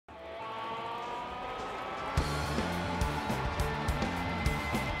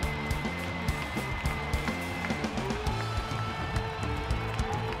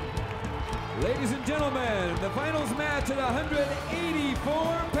Ladies and gentlemen, the finals match at 184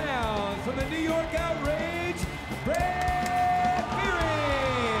 pounds from the New York Outrage, Brad Fearing.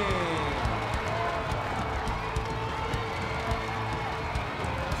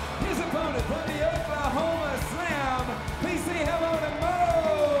 His opponent from the Oklahoma Slam, please say hello to Mo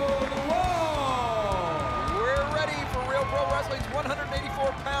Lawal. We're ready for Real Pro Wrestling's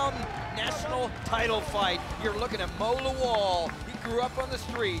 184-pound national title fight. You're looking at Mo Lawal. Grew up on the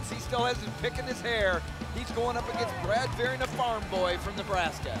streets. He still has his pick in his hair. He's going up against Brad Fearing, a farm boy from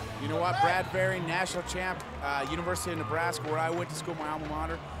Nebraska. You know what? Brad Fearing, national champ, University of Nebraska, where I went to school, my alma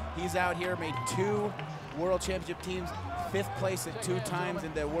mater. He's out here, made 2 world championship teams, 5th place at 2 times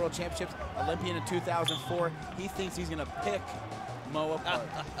in the world championships, Olympian in 2004. He thinks he's going to pick Mo apart.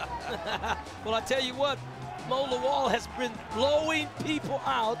 Well, I tell you what, Mo Lawal has been blowing people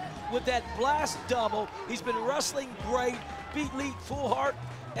out with that blast double. He's been wrestling great, beat Lee Full Heart,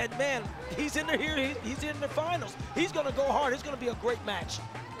 and man, he's in there here. He's in the finals. He's going to go hard. It's going to be a great match.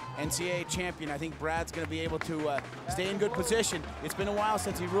 NCAA champion. I think Brad's going to be able to stay in good position. It's been a while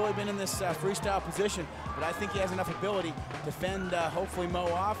since he's really been in this freestyle position, but I think he has enough ability to fend hopefully Mo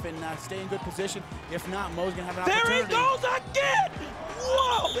off and stay in good position. If not, Mo's going to have an opportunity. There he goes again!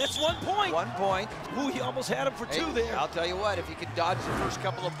 Whoa, that's 1 point. 1 point. Ooh, he almost had him for 2 there. I'll tell you what, if he could dodge the first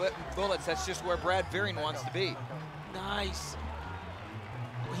couple of bullets, that's just where Brad Fearing wants to be. Nice.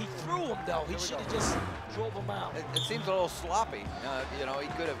 He threw him, though. He should have just drove him out. It seems a little sloppy. You know, he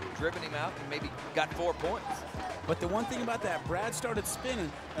could have driven him out and maybe got 4 points. But the one thing about that, Brad started spinning,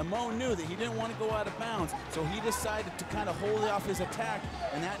 and Mo knew that he didn't want to go out of bounds, so he decided to kind of hold off his attack,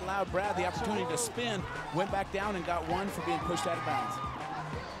 and that allowed Brad the opportunity to spin, went back down and got 1 for being pushed out of bounds.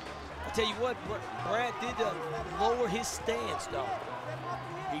 I tell you what, Brad did lower his stance, though.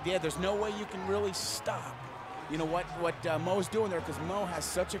 He did. There's no way you can really stop. You know what Mo's doing there, because Mo has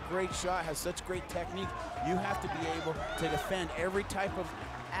such a great shot, has such great technique. You have to be able to defend every type of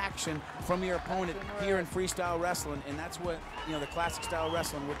action from your opponent here in freestyle wrestling, and that's what, you know, the classic style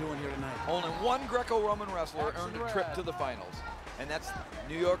wrestling we're doing here tonight. Only 1 Greco-Roman wrestler earned a trip to the finals, and that's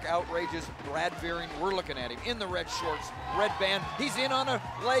New York Outrage's Brad Fearing. We're looking at him in the red shorts, red band. He's in on a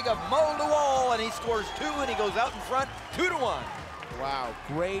leg of Mo Lawal, and he scores 2, and he goes out in front 2-1. Wow,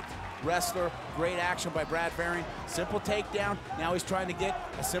 great wrestler, great action by Brad Fearing. Simple takedown. Now he's trying to get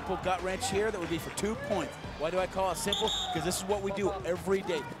a simple gut wrench here that would be for 2 points. Why do I call it simple? Because this is what we do every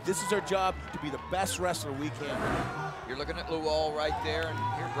day. This is our job, to be the best wrestler we can. You're looking at Lawal right there, and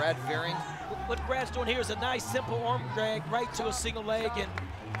here Brad Fearing. What Brad's doing here is a nice, simple arm drag right to a single leg, and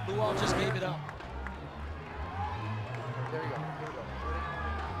Lawal just gave it up. There you go.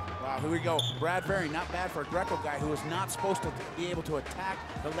 Wow, here we go. Brad Fearing, not bad for a Greco guy who is not supposed to be able to attack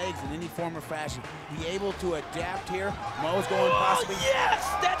the legs in any form or fashion. Be able to adapt here. Mo's going possibly. Yes,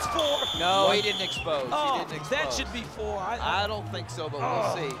 that's 4. No, he didn't expose. Oh, he didn't expose. that should be 4. I don't think so, but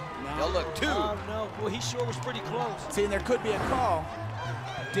we'll see. No. They'll look 2. Oh, no. Boy, he sure was pretty close. See, and there could be a call.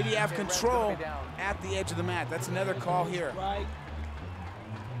 Did he have control at the edge of the mat? That's another call here. Right.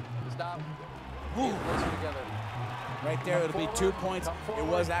 Stop. Woo. Closer together. Right there, it'll be 2 points. It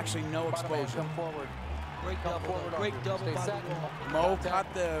was actually no exposure. Come forward. Great double. Great double by Lawal. Mo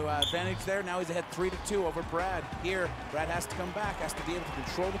caught the advantage there. Now he's ahead 3-2 over Brad. Here, Brad has to come back, has to be able to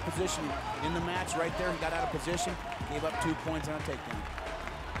control the position in the match. Right there, he got out of position, gave up 2 points on a takedown.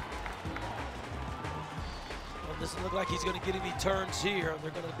 Well, doesn't look like he's going to get any turns here. They're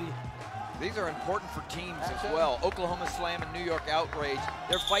going to be. These are important for teams as well. Oklahoma Slam and New York Outrage,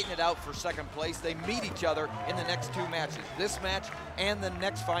 they're fighting it out for 2nd place. They meet each other in the next 2 matches. This match and the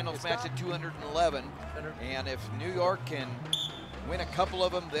next finals match at 211. And if New York can win a couple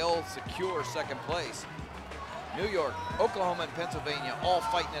of them, they'll secure 2nd place. New York, Oklahoma, and Pennsylvania all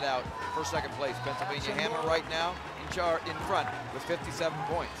fighting it out for 2nd place. Pennsylvania Hammer right now in front with 57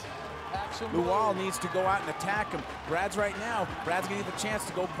 points. Lawal needs to go out and attack him. Brad's right now. Brad's going to get the chance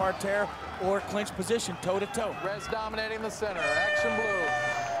to go parterre or clinch position, toe-to-toe. Red's dominating the center. Action blue.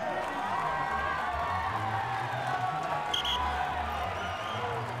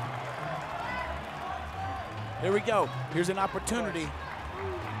 Here we go. Here's an opportunity.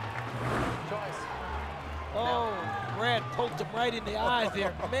 Choice. Oh, Brad poked him right in the eye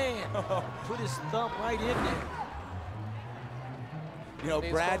there. Man, put his thumb right in there. You know,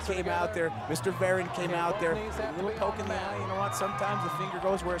 Brad came out there, Mr. Fearing came out there, a little poke in the eye. You know what? Sometimes the finger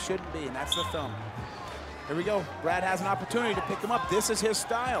goes where it shouldn't be, and that's the thumb. Here we go. Brad has an opportunity to pick him up. This is his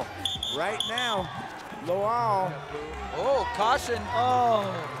style. Right now, Lawal. Oh, caution.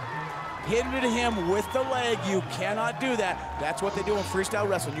 Oh. Hitting it to him with the leg. You cannot do that. That's what they do in freestyle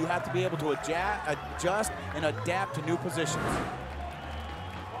wrestling. You have to be able to adjust and adapt to new positions.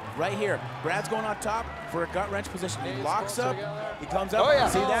 right here. Brad's going on top for a gut wrench position. He locks up, he comes up, Oh, yeah.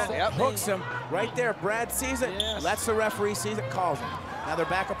 see that? Yep. Hooks him right there. Brad sees it, Yes. lets the referee sees it, calls him. Now they're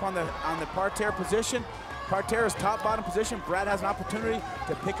back up on the parterre position. Parterre is top-bottom position. Brad has an opportunity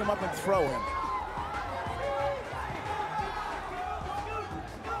to pick him up and throw him.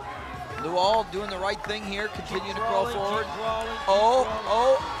 Lawal doing the right thing here, continuing to crawl forward.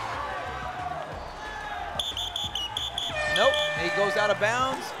 Oh. Nope, he goes out of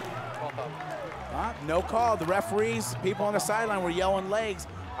bounds. No call. The referees, people on the sideline were yelling legs.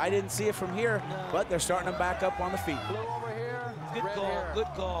 I didn't see it from here, but they're starting them back up on the feet. Blue over here. Good red call, here. good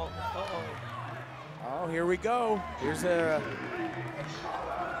call. Uh-oh. Oh, here we go. Here's a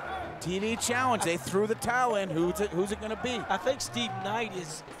TV challenge. They threw the towel in. Who's it going to be? I think Steve Knight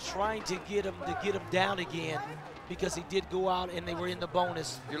is trying to get him down again because he did go out and they were in the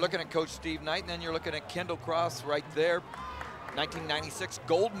bonus. You're looking at Coach Steve Knight, and then you're looking at Kendall Cross right there, 1996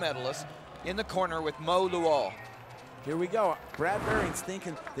 gold medalist in the corner with Mo Lawal. Here we go. Brad Bering's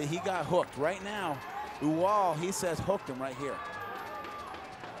thinking that he got hooked. Right now, Lawal, he says, hooked him right here.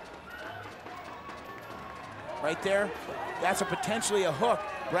 Right there, that's potentially a hook.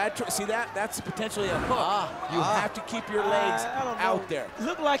 Brad, see that? That's potentially a hook. You have to keep your legs I don't know. out there.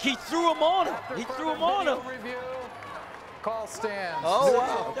 Looked like he threw him on him. He threw him on him. Review. Call stands. Oh,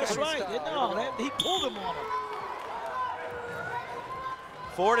 wow. That's right. No, he pulled him on him.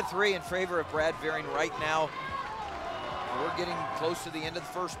 4-3 in favor of Brad Vering right now. We're getting close to the end of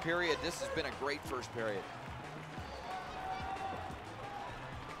the first period. This has been a great first period.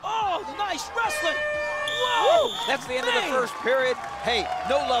 Oh, nice wrestling. Whoa! That's the end of the first period. Hey,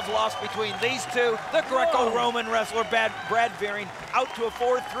 no love lost between these two. The Greco-Roman wrestler, Brad Vering, out to a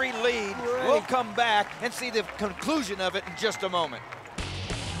 4-3 lead. Great. We'll come back and see the conclusion of it in just a moment.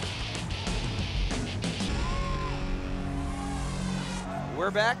 We're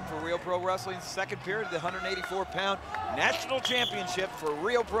back for Real Pro Wrestling's second period of the 184-pound national championship for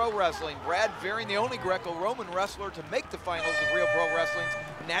Real Pro Wrestling. Brad Vering, the only Greco-Roman wrestler to make the finals of Real Pro Wrestling's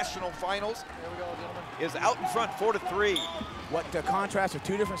national finals, Here we go, gentlemen. is out in front 4-3. What contrast are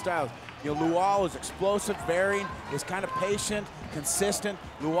two different styles. You know, Lawal is explosive. Vering is kind of patient, consistent.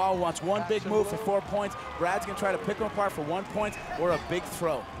 Lawal wants one big move for 4 points. Brad's going to try to pick him apart for 1 point or a big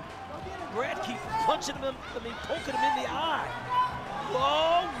throw. Brad keeps punching him, poking him in the eye.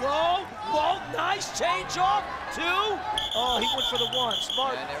 Whoa, whoa, whoa, nice change off, 2. Oh, he went for the 1,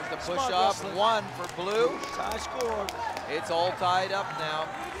 smart. And there's the smart push-off, wrestling. 1 for Blue. Tie score. It's all tied up now.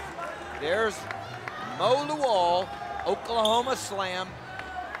 There's Mo Lawal, Oklahoma Slam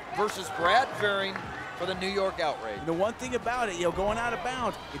versus Brad Vering for the New York Outrage. The one thing about it, you know, going out of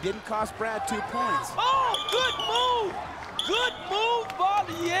bounds, it didn't cost Brad 2 points. Oh, good move. Good move, Bob.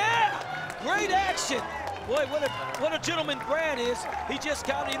 Yeah. Great action. Boy, what a gentleman Brad is. He just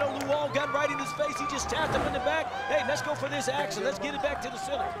counted, Lawal got right in his face. He just tapped him in the back. Hey, let's go for this action. Let's get it back to the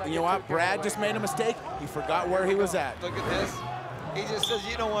center. And you know what? Brad just made a mistake. He forgot where he was at. Look at this. He just says,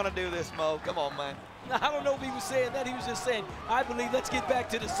 you don't want to do this, Mo. Come on, man. I don't know if he was saying that. He was just saying, I believe, let's get back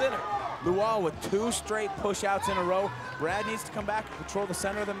to the center. Lawal with 2 straight push-outs in a row. Brad needs to come back and control the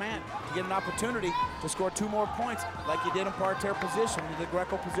center of the mat to get an opportunity to score 2 more points like he did in parterre position, in the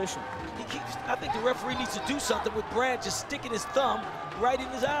Greco position. I think the referee needs to do something with Brad just sticking his thumb right in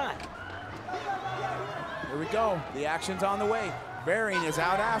his eye. Here we go. The action's on the way. Vering is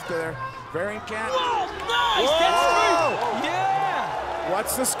out after there. Vering can't. Whoa, nice! Whoa! That's 3! Yeah!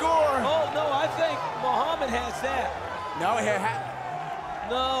 What's the score? Oh, no, I think Muhammad has that. No,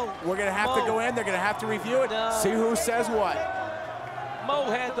 No. we're going to have to go in. They're going to have to review it. No. See who says what. Mo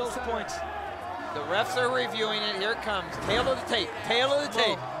had those points. The refs are reviewing it. Here it comes. Tail of the tape. Tail of the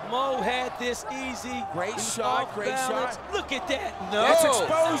tape. Mo had this easy. Great He's shot, off great balance. shot. Look at that. No. That's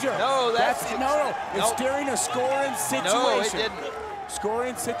exposure. No, that's no. It's Nope. during a scoring situation. No, it didn't.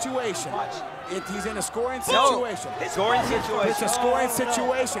 Scoring situation. Watch. He's in a scoring No. situation. His Scoring butt hit situation. It's a first. scoring Oh, no.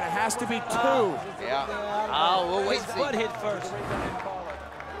 situation. It has to be 2. Yeah. We'll wait His and butt see. hit first.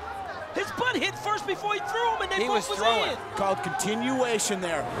 His butt hit first before he threw him, and they He both was throwing. in. Called continuation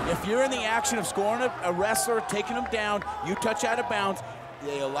there. If you're in the action of scoring a wrestler, taking him down, you touch out of bounds,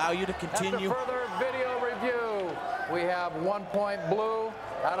 they allow you to continue. After further video review, we have 1 point Blue.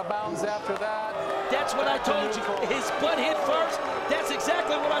 Out of bounds after that. That's what I told you. His butt hit first. That's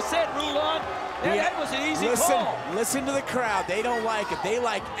exactly what I said, Rulon. That was an easy call. Listen to the crowd. They don't like it. They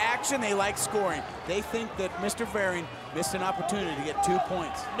like action. They like scoring. They think that Mr. Vering missed an opportunity to get 2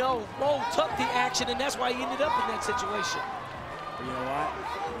 points. No, Mo took the action, and that's why he ended up in that situation. But you know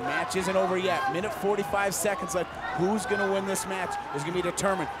what? The match isn't over yet. Minute 45 seconds left. Who's going to win this match is going to be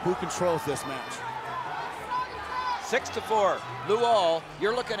determined who controls this match. 6-4. Lawal,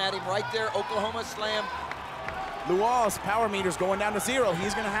 you're looking at him right there. Oklahoma slam. Lawal's power meter's going down to 0.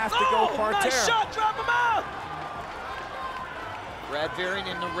 He's going to have to go parterre. Nice shot, drop him out. Brad Varian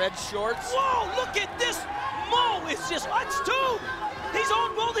in the red shorts. Whoa, look at this. Mo is just, that's 2. He's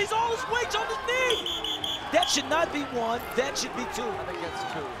on both, he's all his weight's on his knee. That should not be 1, that should be 2. I think it's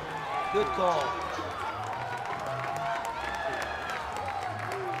 2. Good call.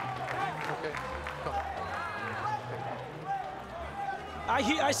 Okay, come.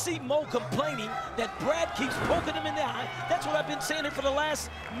 I see Mo complaining that Brad keeps poking him in the eye. That's what I've been saying here for the last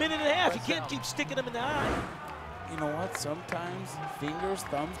minute and a half. He can't keep sticking him in the eye. You know what? Sometimes fingers,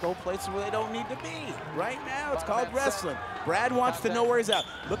 thumbs go places where they don't need to be. Right now, it's called wrestling. Brad wants to know where he's at.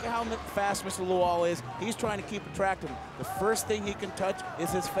 Look at how fast Mr. Lawal is. He's trying to keep a track of him. The first thing he can touch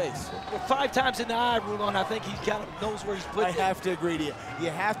is his face. With 5 times in the eye, Rulon, I think he kind of knows where he's putting it. I have to agree to you. You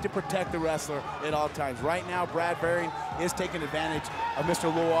have to protect the wrestler at all times. Right now, Brad Varian is taking advantage of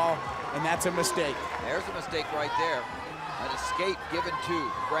Mr. Lawal, and that's a mistake. There's a mistake right there. An escape given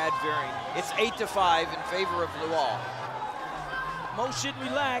to Brad Varian. It's 8-5 in favor of Lawal. Mo should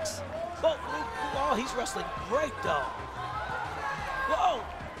relax. Oh, he's wrestling great, though. Whoa!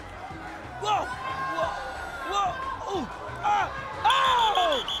 Whoa! Whoa! Whoa! Ooh!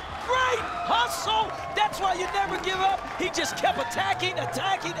 Oh! Great hustle! That's why you never give up. He just kept attacking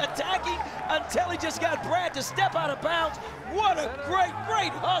until he just got Brad to step out of bounds. What a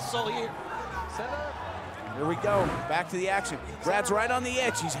great hustle here. Set up. Here we go, back to the action. Brad's right on the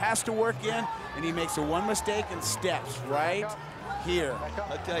edge. He has to work in, and he makes a 1 mistake and steps right here.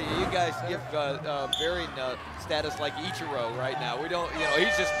 I tell you, you guys give Varian status like Ichiro right now. We don't,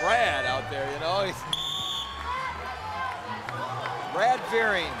 he's just Brad out there, He's Brad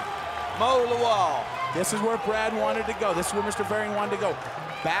Varian, Mo Lawal. This is where Brad wanted to go. This is where Mr. Varian wanted to go.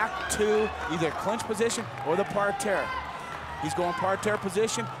 Back to either clinch position or the parterre. He's going parterre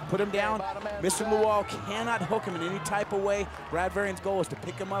position, put him down. Mr. Lawal cannot hook him in any type of way. Brad Varian's goal is to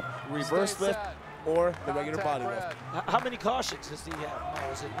pick him up, reverse lift, or the regular body lift. How many cautions does he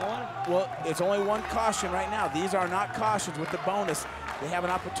have? Is it 1? Well, it's only 1 caution right now. These are not cautions with the bonus. They have an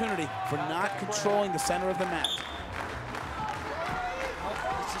opportunity for not controlling the center of the mat.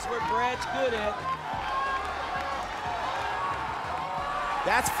 This is where Brad's good at.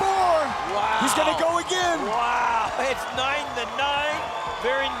 That's 4. Wow. He's going to go again. Wow, it's 9-9.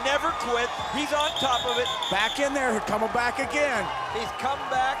 Varian never quit. He's on top of it. Back in there, coming back again. He's come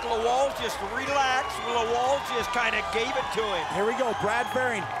back. Lawal just relaxed. Lawal just kind of gave it to him. Here we go, Brad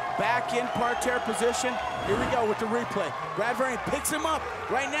Varian back in parterre position. Here we go with the replay. Brad Varian picks him up.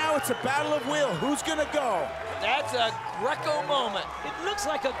 Right now, it's a battle of will. Who's going to go? That's a Greco moment. It looks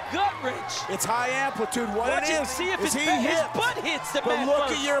like a gut wrench. It's high amplitude. What it is, See if is his butt hits the But mat look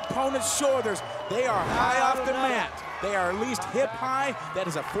first. at your opponent's shoulders. They are high off the mat. They are at least hip high. That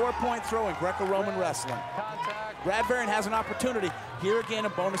is a 4-point throw in Greco-Roman Wrestling. Contact. Brad Varian has an opportunity. Here again, a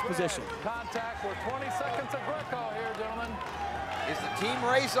bonus position. Contact with 20 seconds of Greco here, gentlemen. Is the team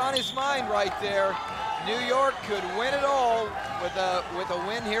race on his mind right there? New York could win it all with a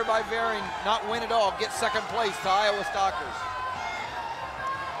win here by Varian. Not win it all, get second place to Iowa Stalkers.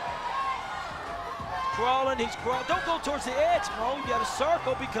 Crawling, he's crawling. Don't go towards the edge, Mo. You got to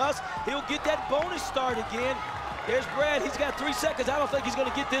circle because he'll get that bonus start again. There's Brad. He's got 3 seconds. I don't think he's going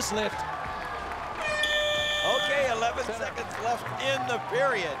to get this lift. Okay, 11 seconds left in the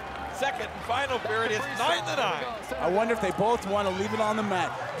period. Second and final period is 9-9. I wonder if they both want to leave it on the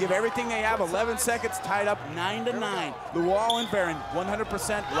mat. Give everything they have. 11 seconds tied up, 9-9. Lawal and Varian, 100%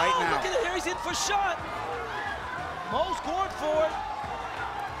 right now. Look at it here. He's in for a shot. Mo's going for it.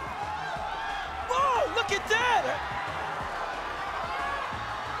 Whoa, look at that.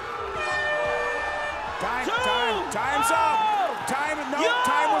 Time's up. Time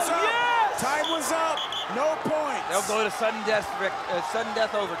was up. Yes. Time was up. No points. They'll go to sudden death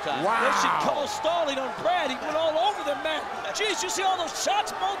overtime. Wow. They should call stalling on Brad. He went all over the mat. Jeez, you see all those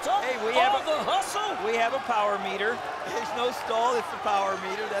shots Mo took? Hey, we all have the hustle. We have a power meter. There's no stall, it's the power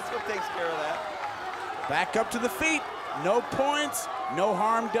meter. That's what takes care of that. Back up to the feet. No points. No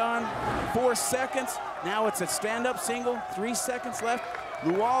harm done. 4 seconds. Now it's a stand-up single. 3 seconds left.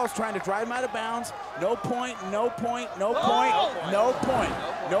 Lawal is trying to drive him out of bounds. No point, no point, no point, no point.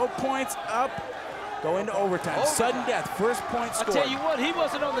 No points up. Go into overtime. Sudden death, first point scored. I tell you what, he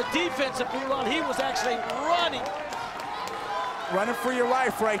wasn't on the defensive run. He was actually running. Running for your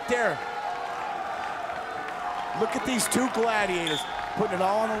life right there. Look at these 2 gladiators putting it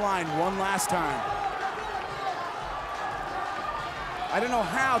all on the line one last time. I don't know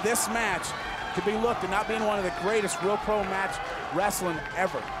how this match could be looked at not being one of the greatest real pro match wrestling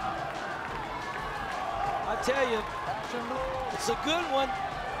ever. I tell you, it's a good one.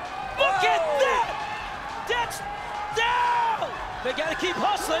 Look at that! That's down! They got to keep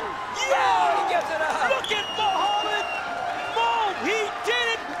hustling. Yeah! He gets it up. Look at Muhammad. Mo, he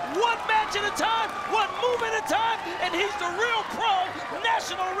did it one match at a time, one move at a time, and he's the real pro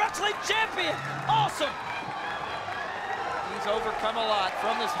national wrestling champion. Awesome. He's overcome a lot,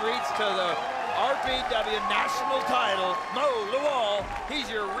 from the streets to the RPW national title. Mo Lawal, he's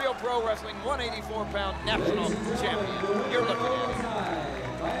your real pro wrestling 184-pound national champion. You're looking at him.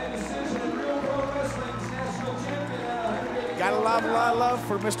 Got a lot of love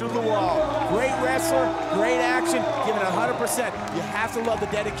for Mr. Lawal. Great wrestler, great action, giving it 100%. You have to love the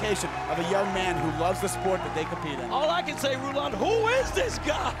dedication of a young man who loves the sport that they compete in. All I can say, Rulon, who is this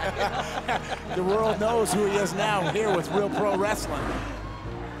guy? The world knows who he is now here with Real Pro Wrestling.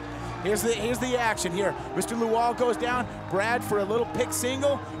 Here's the action here. Mr. Lawal goes down. Brad for a little pick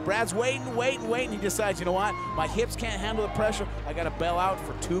single. Brad's waiting. He decides, you know what? My hips can't handle the pressure. I got to bail out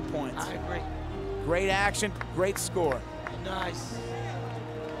for 2 points. I agree. Great action, great score. Nice.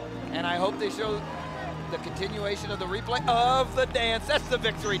 And I hope they show the continuation of the replay of the dance. That's the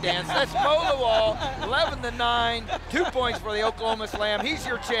victory dance. That's Mo Lawal, 11-9, 2 points for the Oklahoma Slam. He's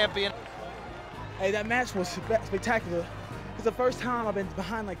your champion. Hey, that match was spectacular. It's the first time I've been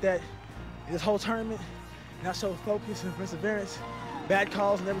behind like that in this whole tournament. And I showed focus and perseverance, bad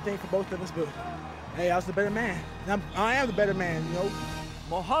calls and everything for both of us, but hey, I was the better man. And I am the better man, you know.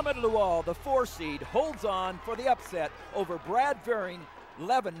 Muhammad Lawal, the 4 seed, holds on for the upset over Brad Veering,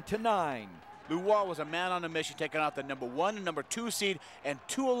 11-9. Lawal was a man on a mission, taking out the number 1 and number 2 seed and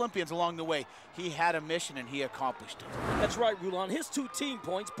 2 Olympians along the way. He had a mission and he accomplished it. That's right, Rulon. His 2 team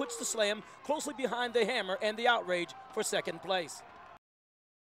points puts the Slam closely behind the Hammer and the Outrage for 2nd place.